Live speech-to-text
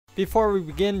Before we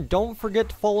begin, don't forget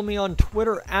to follow me on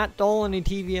Twitter at Dolynny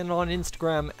TV and on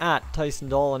Instagram at Tyson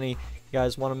Dolynny. You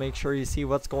guys want to make sure you see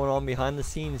what's going on behind the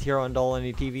scenes here on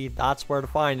Dolynny TV. That's where to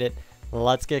find it.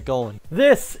 Let's get going.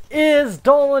 This is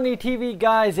Dolynny TV,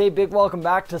 guys. A big welcome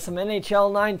back to some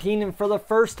NHL 19, and for the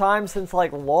first time since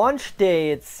like launch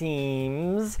day, it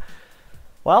seems,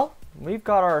 well, we've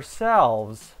got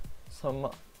ourselves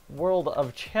some World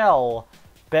of Chel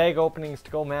bag openings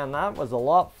to go. Man, that was a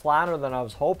lot flatter than I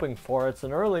was hoping for. It's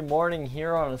an early morning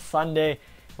here on a Sunday,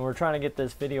 and we're trying to get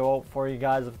this video out for you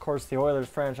guys. Of course, the Oilers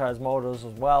franchise motos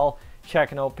as well.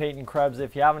 Checking out Peyton Krebs.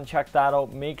 If you haven't checked that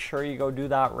out, make sure you go do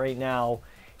that right now.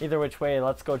 Either which way,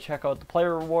 let's go check out the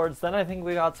player rewards. Then I think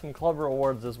we got some club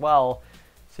rewards as well.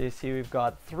 So you see we've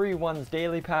got 3 ones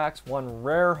daily packs, 1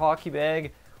 rare hockey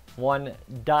bag, 1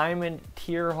 diamond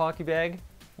tier hockey bag,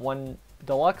 1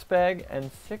 deluxe bag,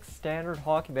 and 6 standard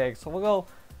hockey bags. So we'll go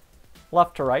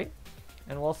left to right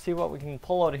and we'll see what we can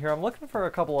pull out of here. I'm looking for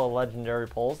a couple of legendary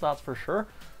pulls, that's for sure.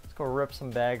 Let's go rip some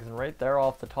bags, and right there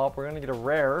off the top we're going to get a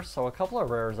rare, so a couple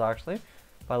of rares actually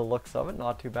by the looks of it.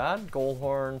 Not too bad. Gold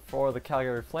horn for the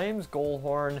Calgary Flames, gold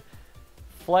horn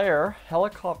flare,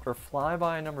 helicopter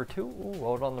flyby number 2.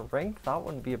 Ooh, out on the rink, that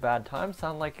wouldn't be a bad time.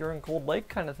 Sound like you're in Cold Lake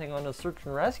kind of thing on a search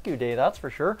and rescue day, that's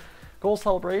for sure. Goal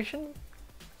celebration,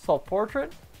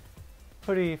 self-portrait,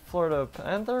 hoodie Florida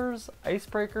Panthers,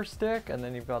 icebreaker stick, and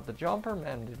then you've got the jumper.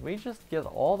 Man, did we just get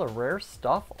all the rare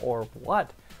stuff or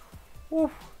what?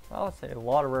 Oof, I would say a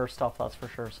lot of rare stuff, that's for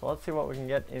sure. So let's see what we can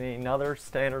get in another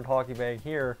standard hockey bag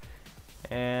here.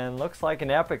 And looks like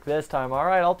an epic this time. All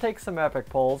right, I'll take some epic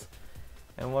pulls.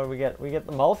 And what do we get? We get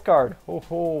the mouth guard.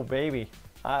 Oh, baby.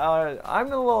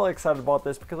 I'm a little excited about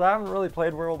this because I haven't really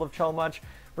played World of Chel much.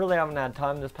 Really haven't had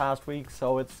time this past week,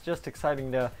 so it's just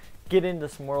exciting to get into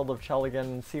some World of Chel again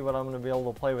and see what I'm going to be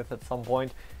able to play with at some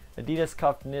point. Adidas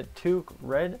cuffed knit toque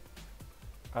red.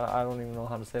 I don't even know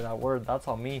how to say that word. That's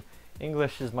on me.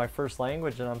 English is my first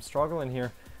language and I'm struggling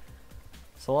here.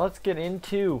 So let's get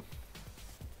into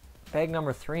bag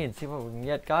number 3 and see what we can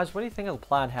get. Guys, what do you think of the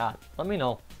plaid hat? Let me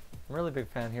know. I'm a really big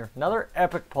fan here. Another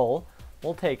epic pull.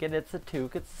 We'll take it. It's a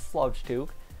toque. It's a slouch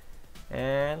toque.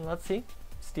 And let's see.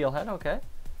 Steelhead, okay.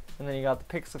 And then you got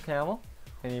the Pixel Camel.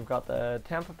 And you've got the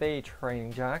Tampa Bay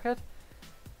training jacket.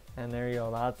 And there you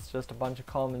go. That's just a bunch of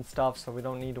common stuff, so we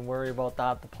don't need to worry about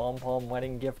that. The Pom Pom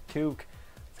wedding gift toque.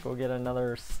 Let's go get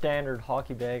another standard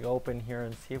hockey bag open here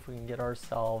and see if we can get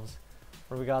ourselves,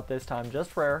 what do we got this time?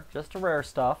 Just rare. Just a rare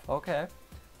stuff. Okay.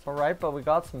 It's alright, but we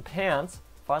got some pants.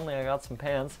 Finally, I got some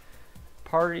pants.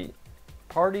 Partied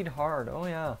hard. Oh,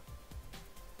 yeah.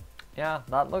 Yeah,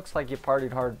 that looks like you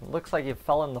partied hard. Looks like you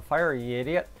fell in the fire, you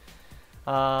idiot.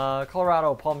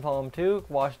 Colorado Pom Pom toque,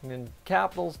 Washington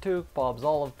Capitals toque, Bob's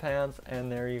Olive pants,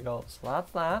 and there you go. So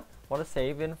that's that. What a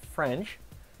save in French.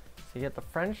 So you get the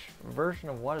French version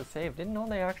of what a save. Didn't know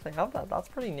they actually have that. That's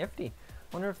pretty nifty.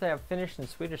 Wonder if they have Finnish and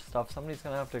Swedish stuff. Somebody's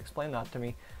gonna have to explain that to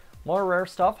me. More rare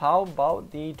stuff. How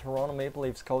about the Toronto Maple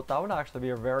Leafs coat? That would actually be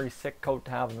a very sick coat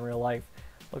to have in real life.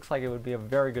 Looks like it would be a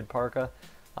very good parka.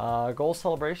 Goal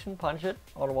celebration, punch it,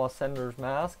 Ottawa Senators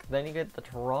mask. Then you get the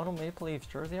Toronto Maple Leafs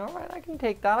jersey. Alright, I can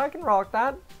take that. I can rock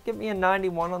that. Give me a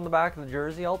 91 on the back of the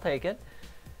jersey. I'll take it.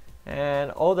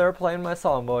 And, oh, they're playing my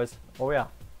song, boys. Oh, yeah.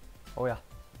 Oh, yeah.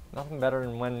 Nothing better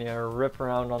than when you rip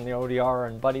around on the ODR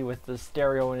and Buddy with the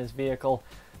stereo in his vehicle,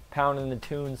 pounding the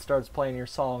tune, starts playing your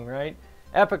song, right?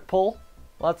 Epic pull.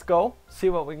 Let's go. See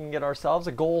what we can get ourselves.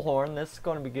 A goal horn. This is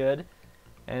going to be good.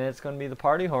 And it's going to be the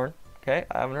party horn. Okay,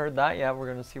 I haven't heard that yet. We're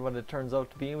going to see what it turns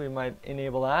out to be. We might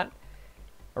enable that.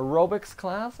 Aerobics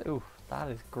class. Ooh, that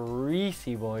is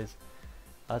greasy, boys.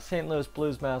 St. Louis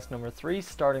Blues mask number 3.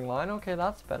 Starting line. Okay,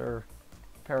 that's a better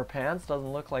pair of pants.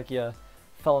 Doesn't look like you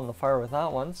fell in the fire with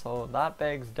that one. So that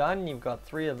bag's done. You've got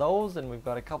 3 of those, and we've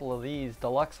got a couple of these.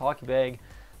 Deluxe hockey bag.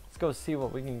 Let's go see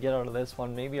what we can get out of this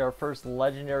one. Maybe our first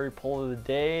legendary pull of the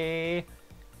day.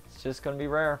 It's just going to be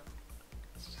rare.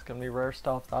 It's just going to be rare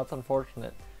stuff. That's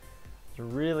unfortunate.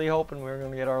 Really hoping we were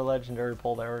going to get our legendary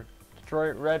pull there.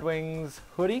 Detroit Red Wings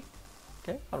hoodie.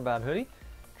 Okay, not a bad hoodie.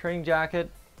 Training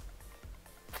jacket.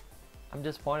 I'm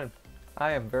disappointed.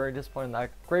 I am very disappointed.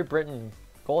 That Great Britain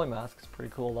goalie mask is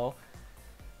pretty cool though.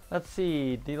 Let's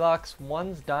see. Deluxe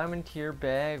ones diamond tier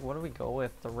bag. What do we go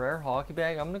with? The rare hockey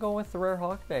bag. I'm going to go with the rare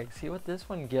hockey bag. See what this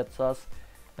one gets us.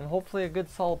 And hopefully a good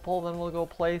solid pull. Then we'll go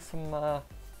play some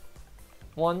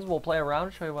ones. We'll play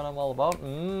around. Show you what I'm all about.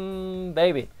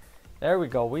 Baby. There we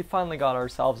go. We finally got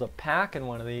ourselves a pack in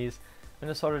one of these.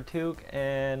 Minnesota toque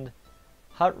and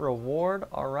Hut reward.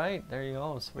 Alright, there you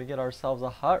go. So we get ourselves a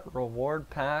Hut reward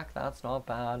pack. That's not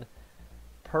bad.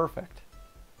 Perfect.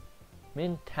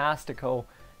 Mintastico.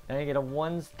 Then you get a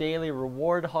one's daily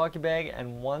reward hockey bag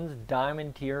and one's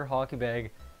diamond tier hockey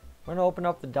bag. We're gonna open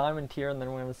up the diamond tier and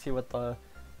then we're gonna see what the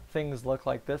things look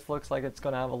like. This looks like it's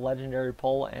gonna have a legendary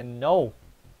pull, and no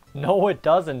it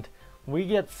doesn't. We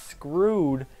get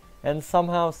screwed and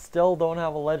somehow still don't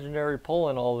have a legendary pull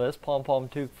in all this. Pom Pom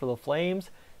Toque for the Flames.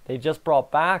 They just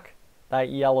brought back that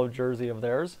yellow jersey of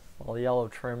theirs. Well, yellow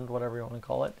trimmed, whatever you want to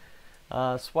call it.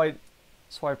 Swipe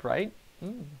right.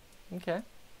 Okay.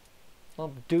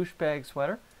 Little douchebag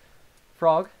sweater.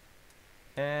 Frog.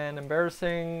 And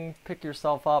embarrassing, pick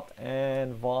yourself up,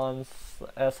 and Vaughn's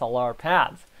SLR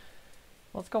pads.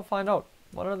 Let's go find out.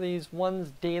 What are these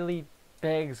one's daily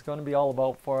bags going to be all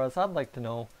about for us? I'd like to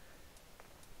know.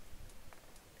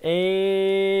 Hey,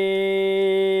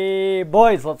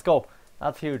 boys, let's go.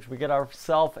 That's huge. We get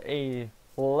ourselves a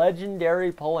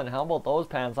legendary pull, and how about those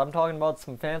pants? I'm talking about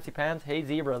some fancy pants. Hey,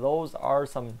 Zebra, those are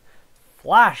some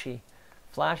flashy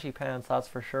pants, that's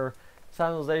for sure.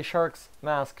 San Jose Sharks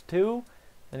mask 2.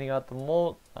 Then you got the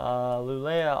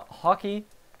Lulea hockey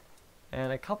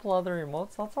and a couple other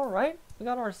emotes. That's all right. We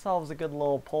got ourselves a good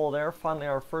little pull there. Finally,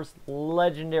 our first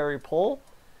legendary pull.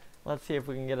 Let's see if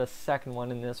we can get a second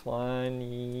one in this one.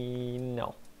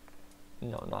 No,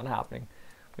 not happening.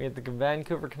 We get the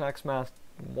Vancouver Canucks mask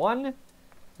 1,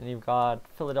 and you've got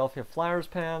Philadelphia Flyers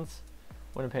pants,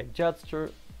 Winnipeg Jets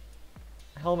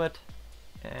helmet,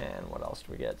 and what else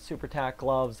do we get? Super Tack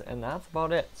gloves, and that's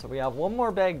about it. So we have one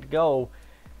more bag to go,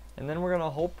 and then we're gonna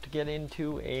hope to get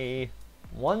into a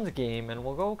ones game, and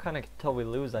we'll go kind of until we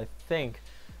lose, I think.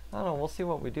 I don't know, we'll see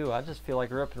what we do. I just feel like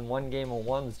ripping one game of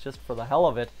ones just for the hell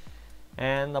of it.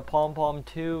 And the Pom Pom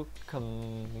Toque,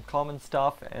 common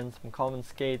stuff, and some common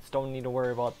skates. Don't need to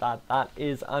worry about that. That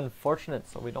is unfortunate,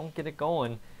 so we don't get it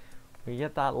going. We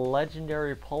get that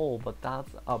legendary pull, but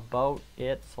that's about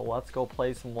it. So let's go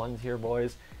play some ones here,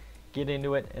 boys. Get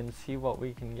into it and see what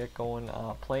we can get going.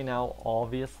 Play now,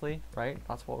 obviously, right?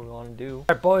 That's what we want to do. All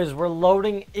right, boys, we're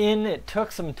loading in. It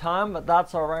took some time, but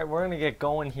that's all right. We're going to get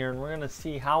going here, and we're going to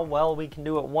see how well we can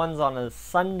do it ones on a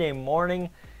Sunday morning.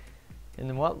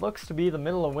 In what looks to be the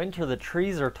middle of winter, the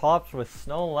trees are topped with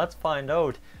snow. Let's find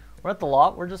out. We're at the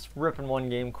lot. We're just ripping one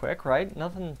game quick, right?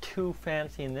 Nothing too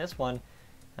fancy in this one.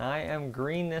 I am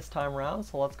green this time around,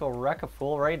 so let's go wreck a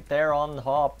fool right there on the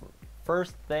top.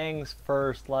 First things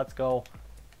first, let's go.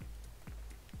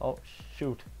 Oh,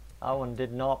 shoot. That one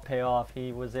did not pay off.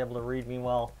 He was able to read me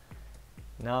well.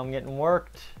 Now I'm getting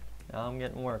worked. All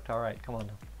right, come on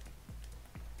now.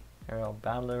 There we go.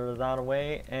 Battler that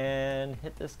away and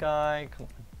hit this guy.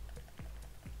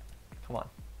 Come on.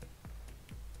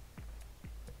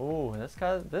 Ooh, this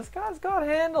guy's got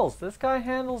handles. This guy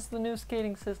handles the new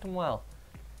skating system well.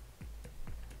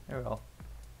 There we go.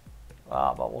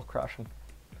 Ah, but we'll crush him.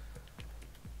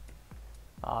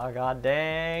 Ah, god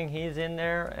dang, he's in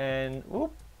there, and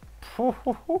whoop.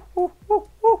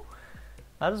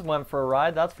 I just went for a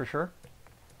ride, that's for sure.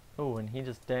 Oh, and he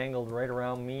just dangled right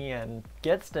around me and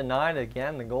gets denied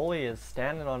again. The goalie is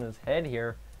standing on his head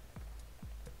here.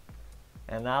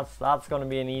 And that's going to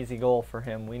be an easy goal for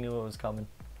him. We knew it was coming.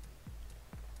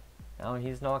 Now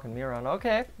he's knocking me around.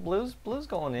 Okay, Blue's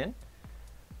going in.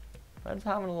 Red's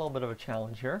having a little bit of a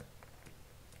challenge here.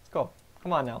 Let's go.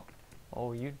 Come on now.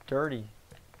 Oh, you dirty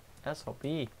SOB.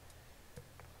 Come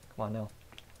on now.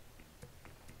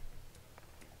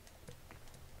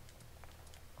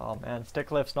 Oh man,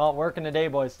 stick lift's not working today,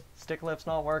 boys. Stick lift's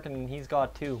not working, and he's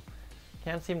got 2.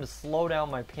 Can't seem to slow down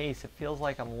my pace. It feels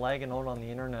like I'm lagging out on the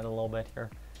internet a little bit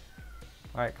here.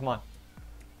 Alright, come on.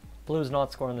 Blue's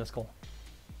not scoring this goal.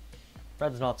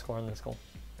 Red's not scoring this goal.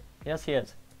 Yes, he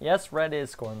is. Yes, Red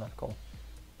is scoring that goal.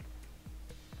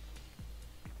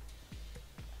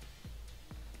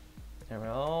 There we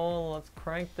go. Let's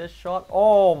crank this shot.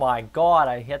 Oh my god,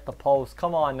 I hit the post.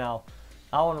 Come on now.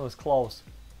 That one was close.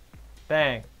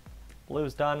 Bang.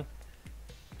 Blue's done.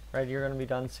 Red, you're going to be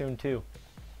done soon too.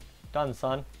 Done,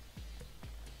 son.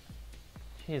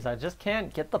 Jeez, I just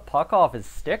can't get the puck off his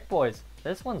stick, boys.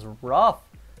 This one's rough.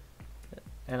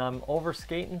 And I'm over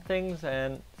skating things,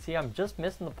 and see, I'm just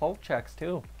missing the poke checks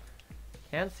too.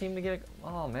 Can't seem to get it.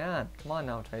 Oh man, come on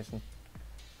now, Tyson.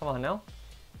 Come on now.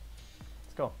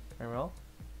 Let's go. There we go.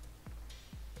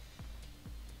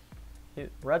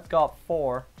 Red's got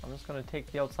 4. I'm just going to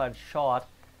take the outside shot.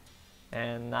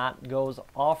 And that goes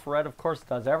off Red, of course it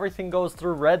does. Everything goes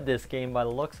through Red this game by the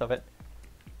looks of it.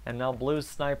 And now Blue's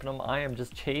sniping him. I am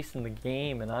just chasing the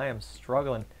game, and I am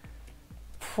struggling.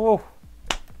 Whew.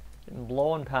 Getting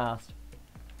blown past.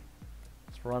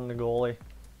 Let's run the goalie.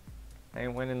 I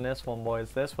ain't winning this one,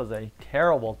 boys. This was a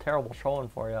terrible, terrible showing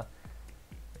for you.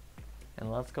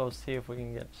 And let's go see if we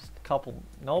can get just a couple.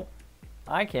 Nope.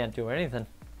 I can't do anything.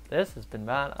 This has been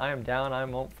bad. I am down.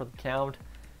 I'm out for the count.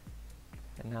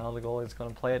 And now the goalie's going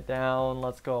to play it down.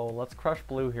 Let's go. Let's crush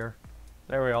blue here.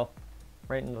 There we go.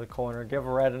 Right into the corner. Give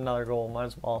red another goal. Might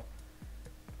as well.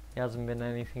 He hasn't been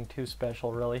anything too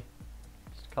special, really.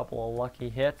 Just a couple of lucky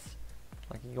hits.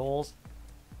 Lucky goals.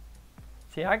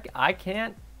 See, I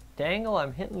can't dangle.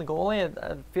 I'm hitting the goalie.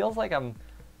 It feels like I'm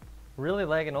really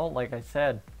lagging out, like I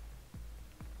said.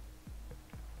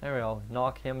 There we go.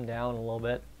 Knock him down a little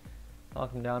bit.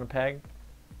 Knock him down a peg.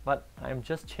 But I'm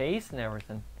just chasing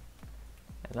everything.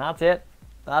 And that's it.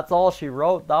 That's all she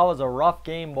wrote. That was a rough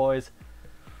game, boys.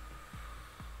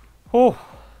 Whew.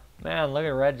 Man, look at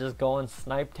Red just going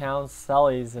Snipe Town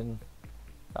Sellies, and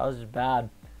that was just bad.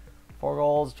 4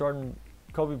 goals.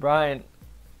 Kobe Bryant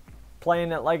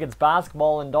playing it like it's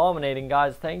basketball and dominating,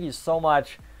 guys. Thank you so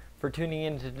much for tuning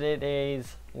in to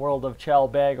today's World of Chel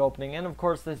bag opening, and of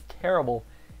course this terrible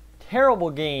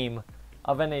game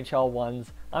of NHL 1s.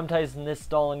 I'm Tyson, this is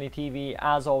Dolynny TV.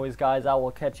 As always, guys, I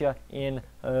will catch you in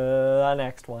the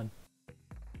next one.